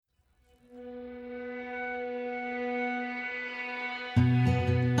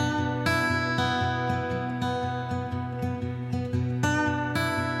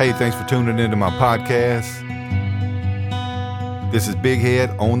Hey, thanks for tuning into my podcast. This is Big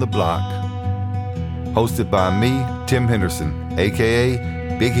Head on the Block, hosted by me, Tim Henderson,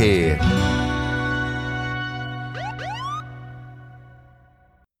 aka Big Head.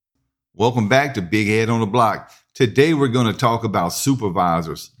 Welcome back to Big Head on the Block. Today we're going to talk about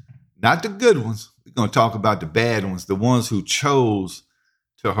supervisors, not the good ones. We're going to talk about the bad ones, the ones who chose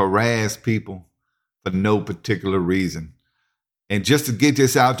to harass people for no particular reason. And just to get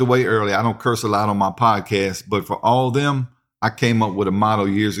this out the way early, I don't curse a lot on my podcast, but for all of them, I came up with a motto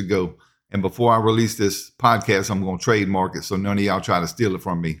years ago. And before I release this podcast, I'm going to trademark it so none of y'all try to steal it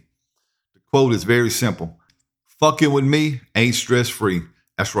from me. The quote is very simple. Fucking with me ain't stress-free.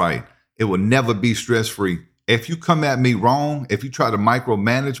 That's right. It will never be stress-free. If you come at me wrong, if you try to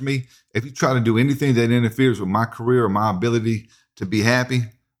micromanage me, if you try to do anything that interferes with my career or my ability to be happy,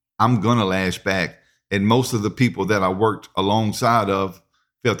 I'm going to lash back. And most of the people that I worked alongside of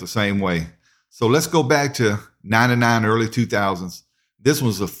felt the same way. So let's go back to 99, early 2000s. This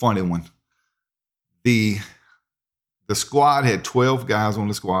was a funny one. The squad had 12 guys on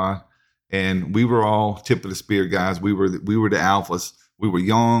the squad, and we were all tip of the spear guys. We were the alphas. We were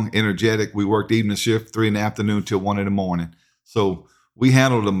young, energetic. We worked evening shift, 3 in the afternoon till 1 in the morning. So we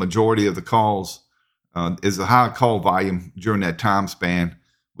handled the majority of the calls. It's a high call volume during that time span.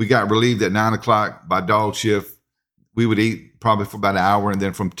 We got relieved at 9 o'clock by dog shift. We would eat probably for about an hour, and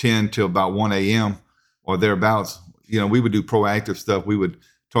then from 10 till about 1 a.m. or thereabouts, we would do proactive stuff. We would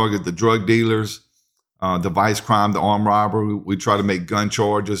target the drug dealers, the vice crime, the armed robbery. We try to make gun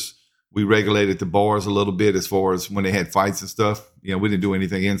charges. We regulated the bars a little bit as far as when they had fights and stuff. We didn't do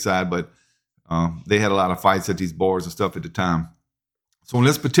anything inside, but they had a lot of fights at these bars and stuff at the time. So in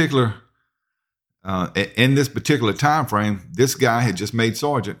this particular time frame, this guy had just made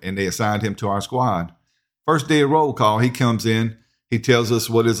sergeant, and they assigned him to our squad. First day of roll call, he comes in. He tells us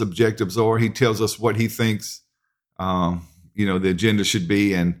what his objectives are. He tells us what he thinks, the agenda should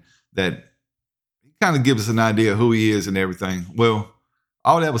be, and that he kind of gives us an idea of who he is and everything. Well,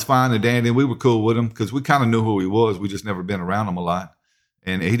 all that was fine and dandy, and we were cool with him because we kind of knew who he was. We just never been around him a lot,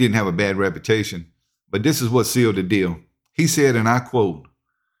 and he didn't have a bad reputation. But this is what sealed the deal. He said, and I quote,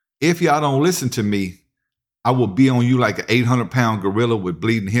 "If y'all don't listen to me, I will be on you like an 800-pound gorilla with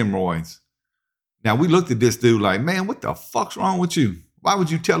bleeding hemorrhoids." Now, we looked at this dude like, man, what the fuck's wrong with you? Why would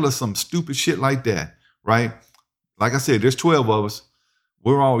you tell us some stupid shit like that, right? Like I said, there's 12 of us.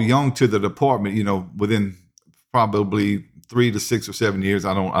 We're all young to the department, within probably 3 to 6 or 7 years.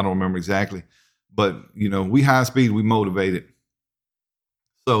 I don't remember exactly. But, we high speed, we motivated.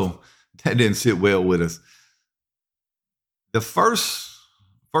 So that didn't sit well with us. The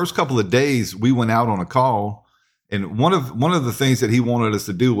first couple of days we went out on a call, and one of the things that he wanted us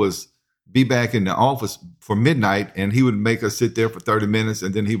to do was be back in the office for midnight, and he would make us sit there for 30 minutes,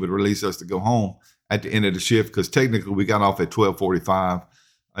 and then he would release us to go home at the end of the shift, because technically we got off at 12:45,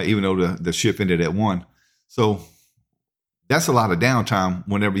 even though the shift ended at 1. So that's a lot of downtime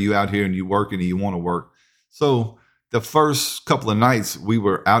whenever you out here and you working and you want to work. So the first couple of nights we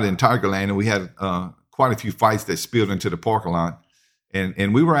were out in Tigerland, and we had quite a few fights that spilled into the parking lot.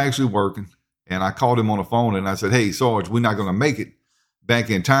 And we were actually working, and I called him on the phone, and I said, "Hey, Sarge, we're not going to make it back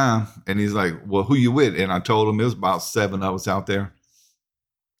in time." And he's like, "Well, who you with?" And I told him it was about 7 of us out there.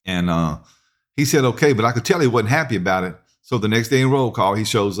 And he said, "Okay," but I could tell he wasn't happy about it. So the next day in roll call, he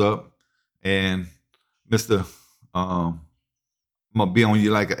shows up, and Mr. I'm going to be on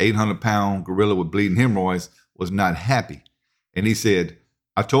you like an 800-pound gorilla with bleeding hemorrhoids was not happy. And he said,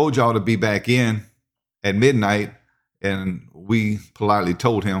 "I told y'all to be back in at midnight." And we politely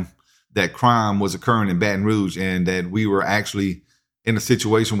told him that crime was occurring in Baton Rouge, and that we were actually in a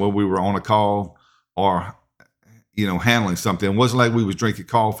situation where we were on a call or, handling something. It wasn't like we was drinking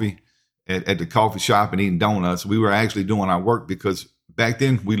coffee at the coffee shop and eating donuts. We were actually doing our work, because back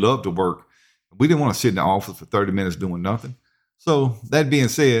then we loved to work. We didn't want to sit in the office for 30 minutes doing nothing. So that being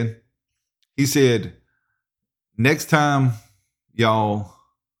said, he said, "Next time y'all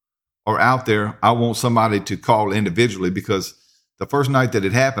are out there, I want somebody to call individually," because the first night that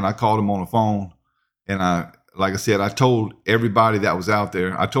it happened, I called him on the phone, and I told everybody that was out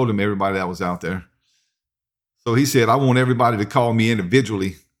there. I told him everybody that was out there. So he said, "I want everybody to call me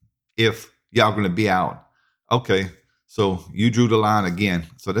individually if y'all going to be out." Okay, so you drew the line again.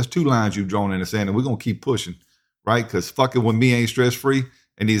 So that's 2 lines you've drawn in the sand, and we're going to keep pushing, right? Because fucking with me ain't stress-free,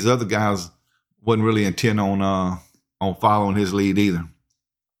 and these other guys wasn't really intent on following his lead either.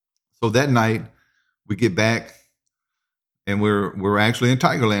 So that night, we get back, and we're actually in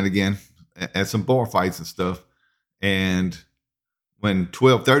Tigerland again at some bar fights and stuff. And when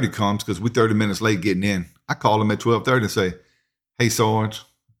 12:30 comes, because we're 30 minutes late getting in, I call him at 12:30 and say, "Hey, Sarge,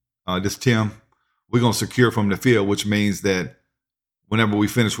 this Tim, we're going to secure from the field, which means that whenever we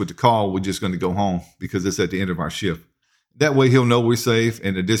finish with the call, we're just going to go home because it's at the end of our shift. That way he'll know we're safe,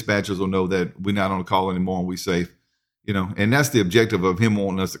 and the dispatchers will know that we're not on the call anymore and we're safe. And that's the objective of him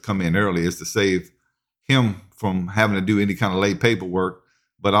wanting us to come in early, is to save him from having to do any kind of late paperwork,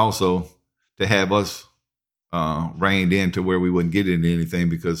 but also to have us reined in to where we wouldn't get into anything,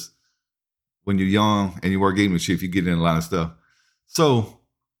 because when you're young and you work evening shift, you get in a lot of stuff. So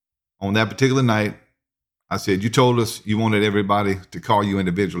on that particular night, I said, you told us you wanted everybody to call you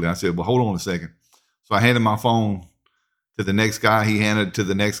individually. I said, well, hold on a second. So I handed my phone to the next guy. He handed it to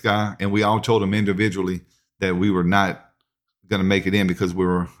the next guy. And we all told him individually that we were not going to make it in because we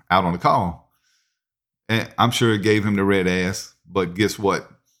were out on the call. And I'm sure it gave him the red ass. But guess what?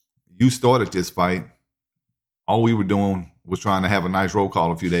 You started this fight. All we were doing was trying to have a nice roll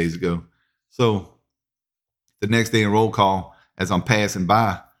call a few days ago. So the next day in roll call, as I'm passing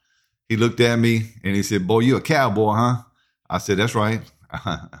by, he looked at me and he said, boy, you a cowboy, huh? I said, that's right.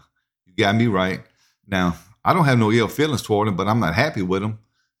 You got me right. Now, I don't have no ill feelings toward him, but I'm not happy with him.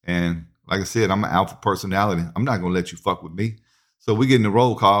 And like I said, I'm an alpha personality. I'm not going to let you fuck with me. So we get in the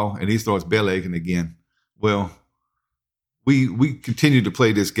roll call and he starts belly aching again. Well, we continued to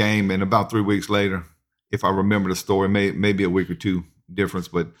play this game, and about 3 weeks later, if I remember the story, maybe a week or two difference,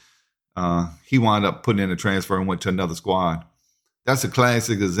 but he wound up putting in a transfer and went to another squad. That's a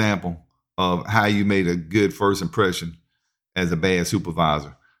classic example of how you made a good first impression as a bad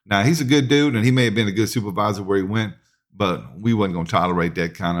supervisor. Now, he's a good dude, and he may have been a good supervisor where he went, but we wasn't going to tolerate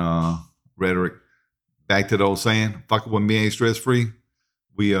that kind of rhetoric. Back to the old saying, fucking with me ain't stress-free.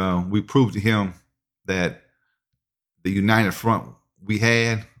 We proved to him that the united front we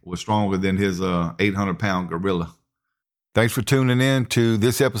had was stronger than his 800-pound gorilla. Thanks for tuning in to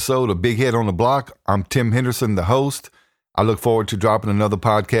this episode of Big Head on the Block. I'm Tim Henderson, the host. I look forward to dropping another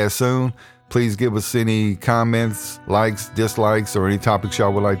podcast soon. Please give us any comments, likes, dislikes, or any topics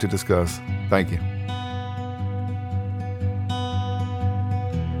y'all would like to discuss. Thank you.